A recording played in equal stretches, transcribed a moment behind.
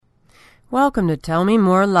Welcome to Tell Me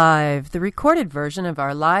More Live, the recorded version of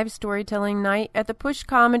our live storytelling night at the Push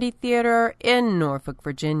Comedy Theater in Norfolk,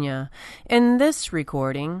 Virginia. In this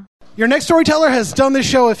recording... Your next storyteller has done this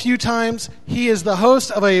show a few times. He is the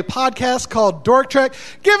host of a podcast called Dork Trek.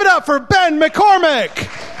 Give it up for Ben McCormick!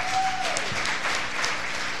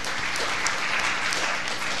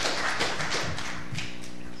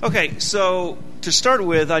 Okay, so to start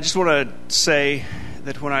with, I just want to say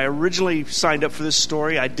that when I originally signed up for this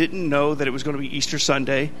story, I didn't know that it was going to be Easter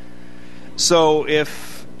Sunday. So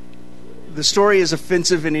if the story is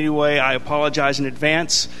offensive in any way, I apologize in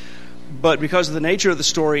advance. But because of the nature of the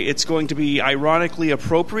story, it's going to be ironically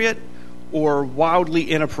appropriate or wildly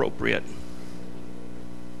inappropriate.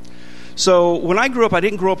 So when I grew up, I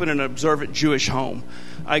didn't grow up in an observant Jewish home.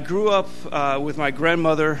 I grew up with my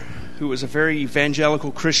grandmother, who was a very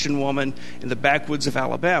evangelical Christian woman in the backwoods of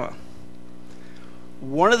Alabama.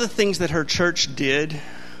 One of the things that her church did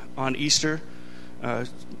on Easter,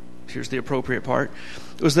 here's the appropriate part,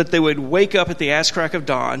 was that they would wake up at the ass crack of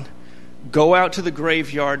dawn, go out to the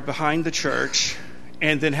graveyard behind the church,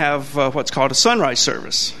 and then have what's called a sunrise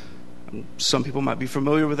service. Some people might be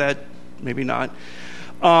familiar with that, maybe not.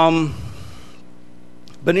 But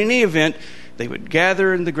in any event, they would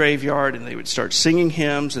gather in the graveyard and they would start singing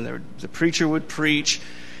hymns, and the preacher would preach,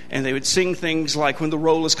 and they would sing things like "When the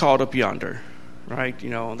Roll is Called Up Yonder," right? You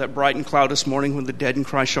know, that bright and cloudless morning when the dead in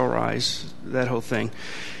Christ shall rise, that whole thing.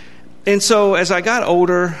 And so as I got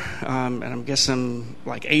older, and I guess I'm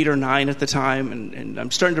like 8 or 9 at the time, and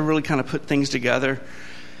I'm starting to really kind of put things together,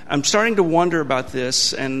 I'm starting to wonder about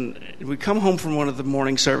this. And we come home from one of the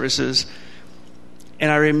morning services,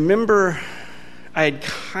 and I remember I had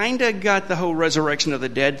kind of got the whole resurrection of the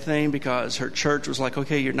dead thing, because her church was like,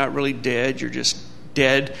 okay, you're not really dead, you're just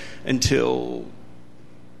dead until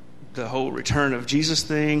the whole return of Jesus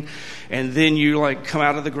thing, and then you like come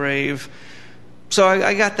out of the grave. So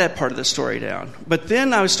I got that part of the story down. But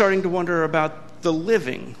then I was starting to wonder about the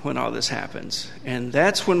living when all this happens. And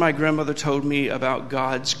that's when my grandmother told me about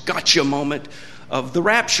God's gotcha moment of the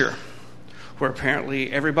rapture, where apparently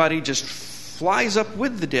everybody just flies up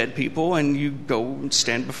with the dead people and you go and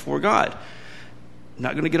stand before God. I'm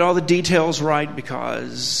not going to get all the details right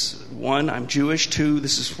because, 1, I'm Jewish, 2,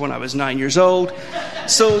 this is when I was 9 years old.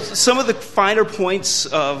 So some of the finer points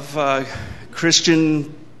of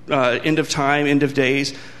Christian end of time, end of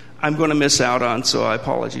days, I'm going to miss out on, so I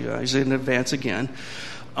apologize in advance again.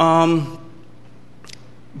 But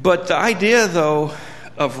the idea, though,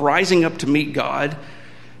 of rising up to meet God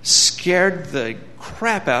scared the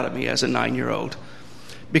crap out of me as a 9-year-old,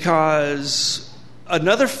 because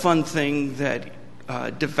another fun thing that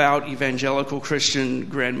devout evangelical Christian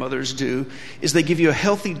grandmothers do is they give you a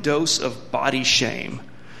healthy dose of body shame.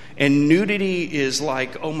 And nudity is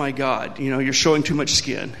like, oh my God, you're showing too much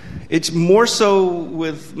skin. It's more so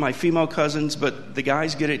with my female cousins, but the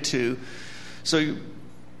guys get it too. So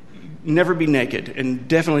never be naked, and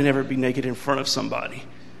definitely never be naked in front of somebody.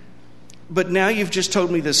 But now you've just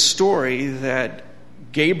told me this story that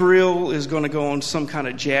Gabriel is going to go on some kind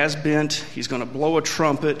of jazz bent. He's going to blow a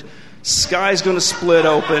trumpet. Sky's going to split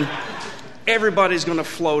open. Everybody's going to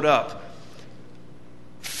float up.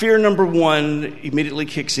 Fear number 1 immediately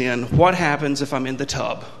kicks in. What happens if I'm in the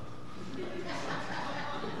tub?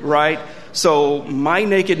 Right? So my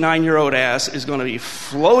naked 9-year-old ass is going to be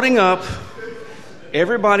floating up.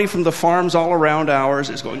 Everybody from the farms all around ours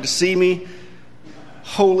is going to see me.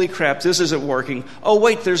 Holy crap, this isn't working. Oh,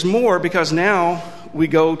 wait, there's more, because now we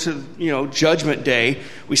go to, Judgment Day.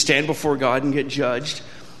 We stand before God and get judged.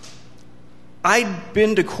 I'd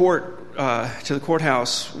been to the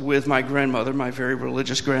courthouse with my grandmother, my very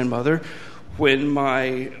religious grandmother, when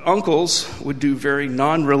my uncles would do very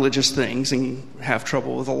non-religious things and have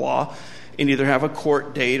trouble with the law and either have a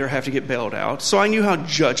court date or have to get bailed out. So I knew how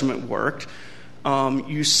judgment worked.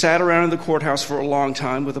 You sat around in the courthouse for a long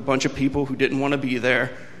time with a bunch of people who didn't want to be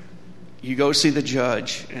there. You go see the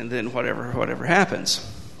judge, and then whatever happens.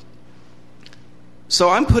 So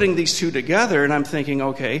I'm putting these two together, and I'm thinking,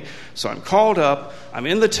 okay, so I'm called up, I'm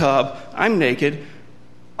in the tub, I'm naked.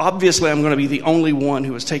 Obviously, I'm going to be the only one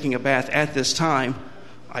who is taking a bath at this time.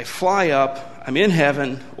 I fly up, I'm in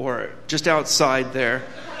heaven, or just outside there.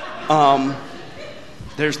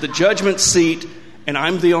 There's the judgment seat, and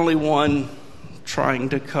I'm the only one trying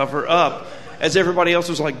to cover up, as everybody else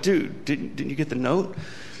was like, dude, didn't you get the note?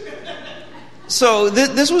 So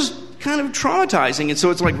this was kind of traumatizing, and so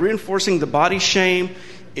it's like reinforcing the body shame.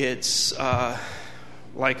 It's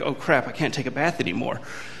like, oh crap, I can't take a bath anymore.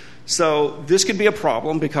 So this could be a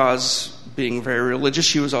problem, because being very religious,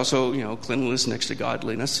 she was also, cleanliness next to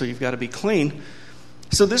godliness, so you've got to be clean.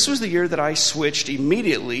 So this was the year that I switched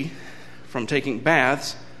immediately from taking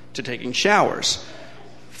baths to taking showers.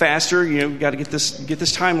 Faster, you got to get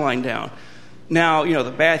this timeline down. Now,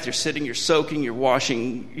 the bath, you're sitting, you're soaking, you're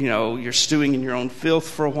washing, you're stewing in your own filth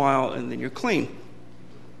for a while, and then you're clean.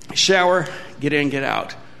 Shower, get in, get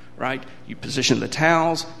out, right? You position the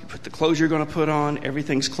towels, you put the clothes you're going to put on,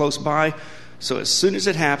 everything's close by. So as soon as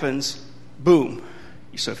it happens, boom.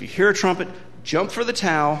 So if you hear a trumpet, jump for the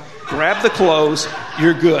towel, grab the clothes,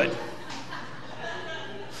 you're good.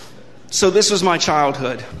 So this was my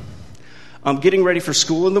childhood. Getting ready for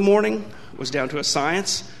school in the morning was down to a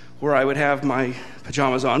science where I would have my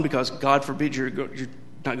pajamas on because, God forbid, you're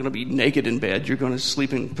not going to be naked in bed. You're going to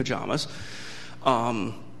sleep in pajamas.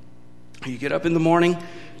 You get up in the morning,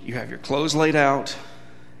 you have your clothes laid out,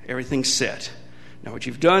 everything's set. Now what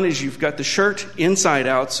you've done is you've got the shirt inside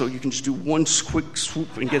out so you can just do one quick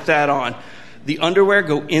swoop and get that on. The underwear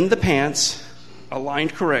go in the pants,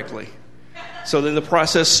 aligned correctly. So then the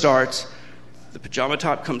process starts. The pajama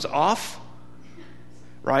top comes off,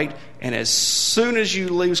 right? And as soon as you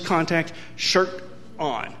lose contact, shirt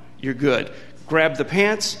on. You're good. Grab the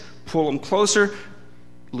pants, pull them closer,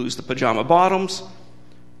 lose the pajama bottoms,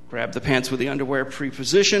 grab the pants with the underwear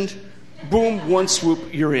pre-positioned, boom, one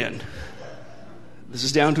swoop, you're in. This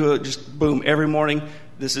is down to just boom, every morning,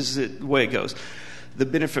 this is the way it goes. The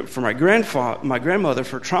benefit for my grandmother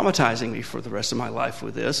for traumatizing me for the rest of my life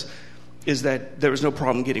with this is that there was no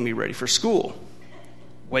problem getting me ready for school.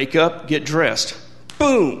 Wake up, get dressed.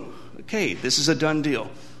 Boom. Okay, this is a done deal.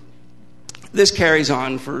 This carries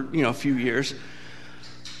on for, a few years.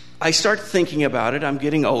 I start thinking about it. I'm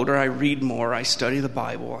getting older. I read more. I study the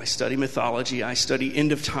Bible. I study mythology. I study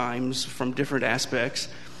end of times from different aspects.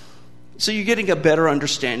 So you're getting a better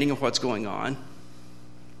understanding of what's going on.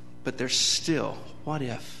 But there's still, what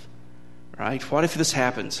if? Right? What if this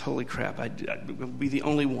happens? Holy crap, I'd be the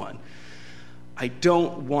only one. I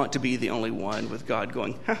don't want to be the only one with God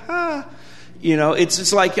going, ha-ha.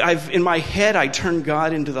 It's like in my head, I turn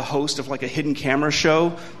God into the host of like a hidden camera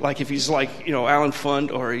show. Like if he's like, Alan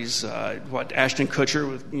Funt or he's, Ashton Kutcher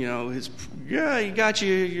with, he got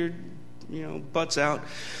you, your butt's out.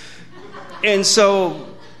 And so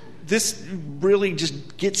this really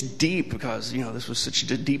just gets deep because, this was such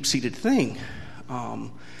a deep-seated thing.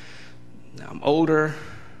 Now I'm older.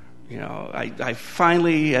 I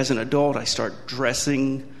finally, as an adult, I start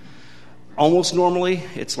dressing almost normally.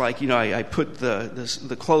 It's like, I put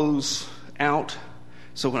the clothes out,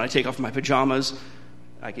 so when I take off my pajamas,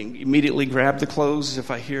 I can immediately grab the clothes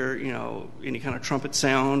if I hear, any kind of trumpet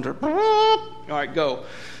sound or, all right, go.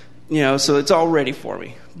 So it's all ready for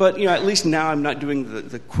me. But, at least now I'm not doing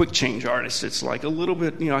the quick change artist. It's like a little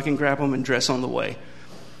bit, I can grab them and dress on the way.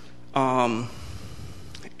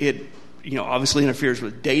 It obviously interferes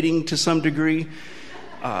with dating to some degree.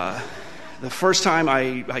 The first time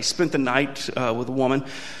I spent the night with a woman,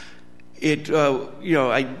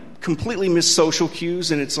 I completely missed social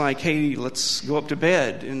cues, and it's like, hey, let's go up to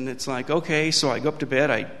bed. And it's like, okay, so I go up to bed,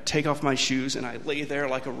 I take off my shoes, and I lay there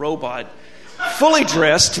like a robot, fully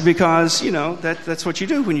dressed, because, that's what you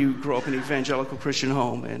do when you grow up in an evangelical Christian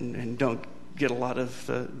home and don't get a lot of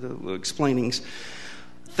the explainings.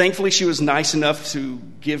 Thankfully, she was nice enough to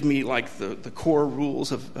give me like the core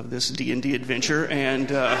rules of this D&D adventure and,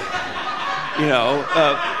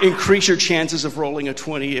 increase your chances of rolling a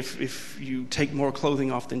 20 if you take more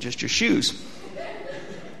clothing off than just your shoes.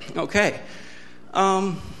 Okay.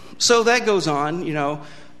 So that goes on,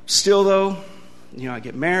 Still, though, I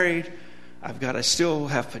get married. I've got to still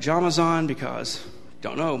have pajamas on because,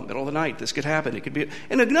 don't know, middle of the night, this could happen. It could be.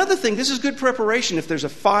 And another thing, this is good preparation. If there's a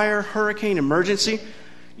fire, hurricane, emergency,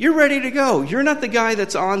 you're ready to go. You're not the guy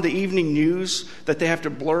that's on the evening news that they have to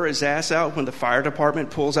blur his ass out when the fire department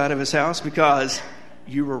pulls out of his house because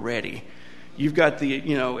you were ready. You've got the,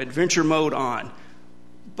 adventure mode on.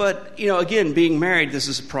 But, again, being married, this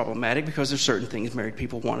is problematic because there's certain things married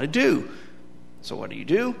people want to do. So what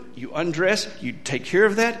do? You undress, you take care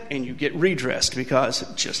of that, and you get redressed because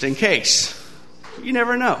just in case. You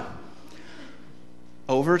never know.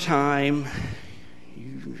 Over time,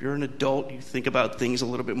 you're an adult, you think about things a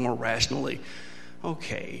little bit more rationally.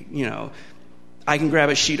 Okay, I can grab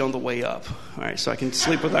a sheet on the way up, all right, so I can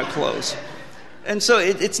sleep without clothes. And so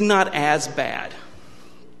it's not as bad.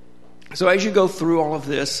 So as you go through all of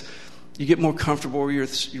this, you get more comfortable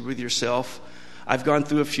with yourself. I've gone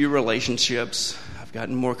through a few relationships. I've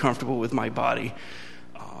gotten more comfortable with my body.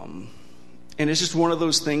 And it's just one of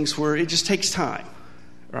those things where it just takes time,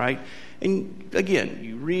 right? And again,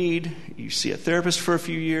 you read, you see a therapist for a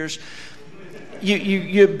few years,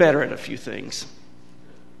 you're better at a few things.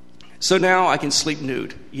 So now I can sleep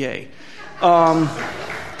nude. Yay.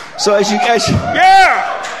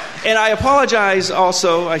 Yeah! And I apologize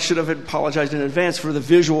also, I should have apologized in advance for the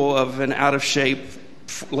visual of an out-of-shape,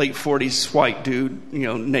 late 40s white dude,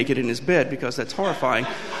 naked in his bed, because that's horrifying.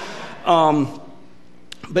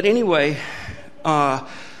 But anyway,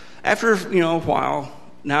 after, a while,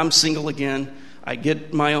 now I'm single again. I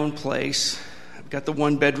get my own place. I've got the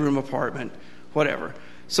one-bedroom apartment, whatever.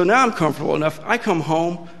 So now I'm comfortable enough. I come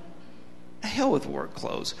home, hell with work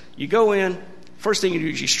clothes. You go in. First thing you do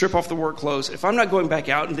is you strip off the work clothes. If I'm not going back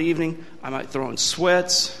out in the evening, I might throw in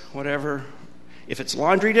sweats, whatever. If it's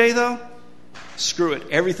laundry day, though, screw it.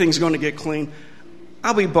 Everything's going to get clean.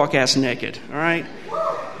 I'll be buck-ass naked, all right?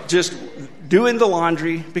 Just doing the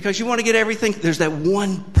laundry, because you want to get everything. There's that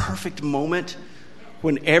one perfect moment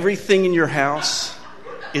when everything in your house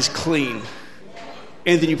is clean,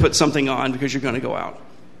 and then you put something on because you're going to go out.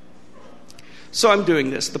 So I'm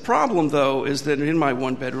doing this. The problem, though, is that in my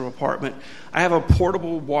one-bedroom apartment, I have a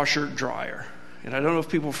portable washer-dryer. And I don't know if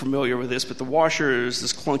people are familiar with this, but the washer is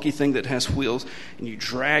this clunky thing that has wheels, and you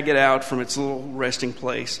drag it out from its little resting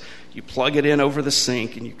place. You plug it in over the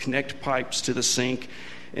sink, and you connect pipes to the sink,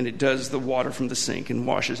 and it does the water from the sink and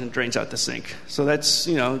washes and drains out the sink. So that's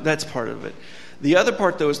part of it. The other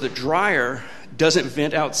part, though, is the dryer doesn't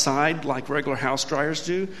vent outside like regular house dryers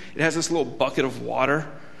do. It has this little bucket of water,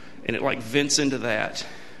 and it vents into that,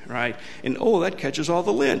 right? And that catches all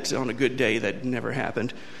the lint on a good day. That never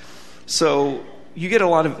happened. So you get a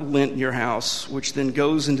lot of lint in your house, which then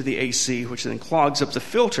goes into the AC, which then clogs up the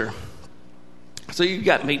filter. So you've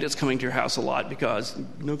got maintenance coming to your house a lot because,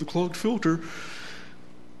 the clogged filter.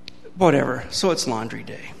 Whatever. So it's laundry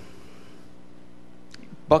day.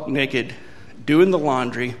 Buck naked, doing the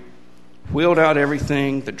laundry, wheeled out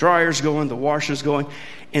everything, the dryer's going, the washer's going,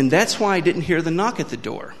 and that's why I didn't hear the knock at the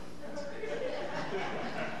door.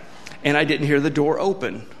 And I didn't hear the door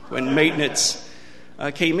open when maintenance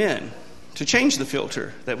came in to change the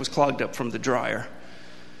filter that was clogged up from the dryer.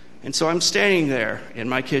 And so I'm standing there in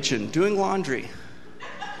my kitchen doing laundry,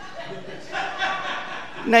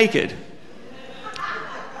 naked.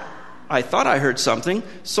 I thought I heard something,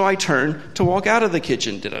 so I turned to walk out of the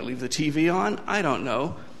kitchen. Did I leave the TV on? I don't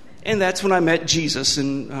know. And that's when I met Jesus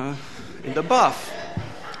in the buff.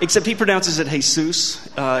 Except he pronounces it Jesus.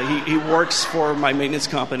 He works for my maintenance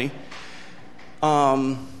company.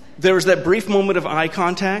 There was that brief moment of eye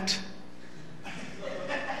contact.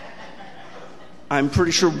 I'm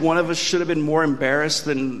pretty sure one of us should have been more embarrassed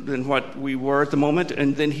than what we were at the moment.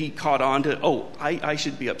 And then he caught on to, I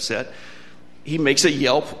should be upset. He makes a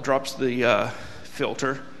yelp, drops the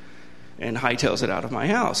filter, and hightails it out of my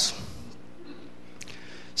house.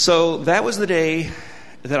 So that was the day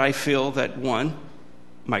that I feel that, one,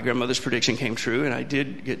 my grandmother's prediction came true, and I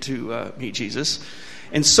did get to meet Jesus.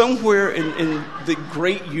 And somewhere in the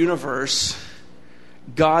great universe,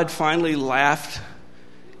 God finally laughed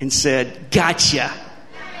and said, "Gotcha."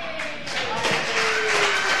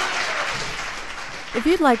 If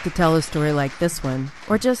you'd like to tell a story like this one,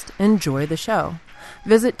 or just enjoy the show,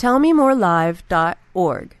 visit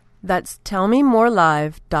tellmemorelive.org. That's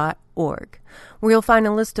tellmemorelive.org, where you'll find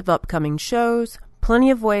a list of upcoming shows, plenty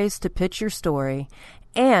of ways to pitch your story,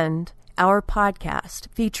 and our podcast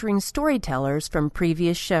featuring storytellers from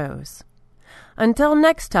previous shows. Until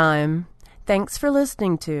next time, thanks for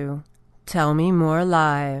listening to Tell Me More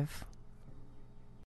Live.